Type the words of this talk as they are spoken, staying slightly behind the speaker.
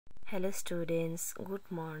Hello students, good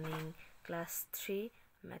morning. Class 3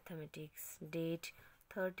 Mathematics, date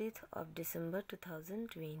 30th of December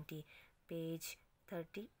 2020, page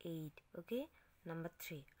 38. Okay, number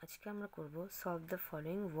 3. আজকে আমরা করব solve the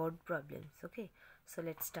following word problems. Okay, so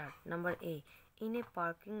let's start. Number A. In a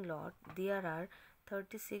parking lot there are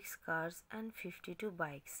 36 cars and 52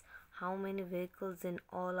 bikes. How many vehicles in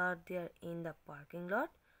all are there in the parking lot?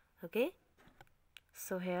 Okay,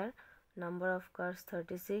 so here number of cars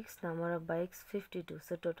 36, number of bikes 52,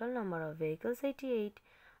 so total number of vehicles 88.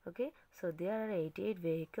 Okay, so there are 88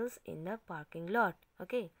 vehicles in the parking lot.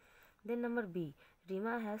 Okay, then number B.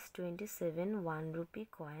 Rima has 27 1 rupee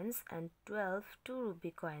coins and 12 2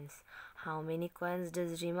 rupee coins. How many coins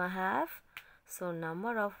does Rima have? So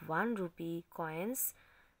number of 1 rupee coins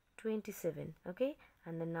 27. Okay,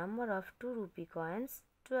 and the number of 2 rupee coins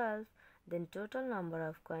 12. Then total number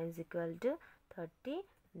of coins equal to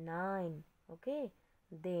 39. Okay,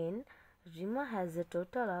 then Rima has a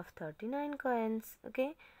total of 39 coins.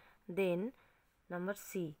 Okay, then number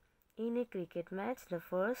C. In a cricket match the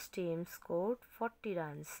first team scored 40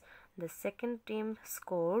 runs, the second team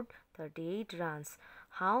scored 38 runs.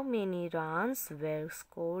 How many runs were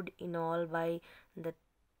scored in all by the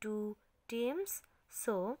two teams?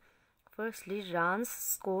 So firstly, runs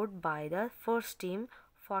scored by the first team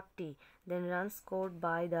 40, then runs scored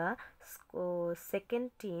by the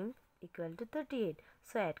second team equal to 38.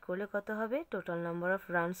 So add korle koto hobe? Total number of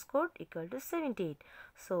runs scored equal to 78.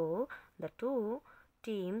 So the two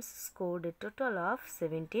teams scored a total of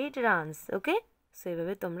 78 runs. Okay, so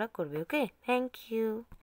ebabe tomra korbe. Okay, thank you.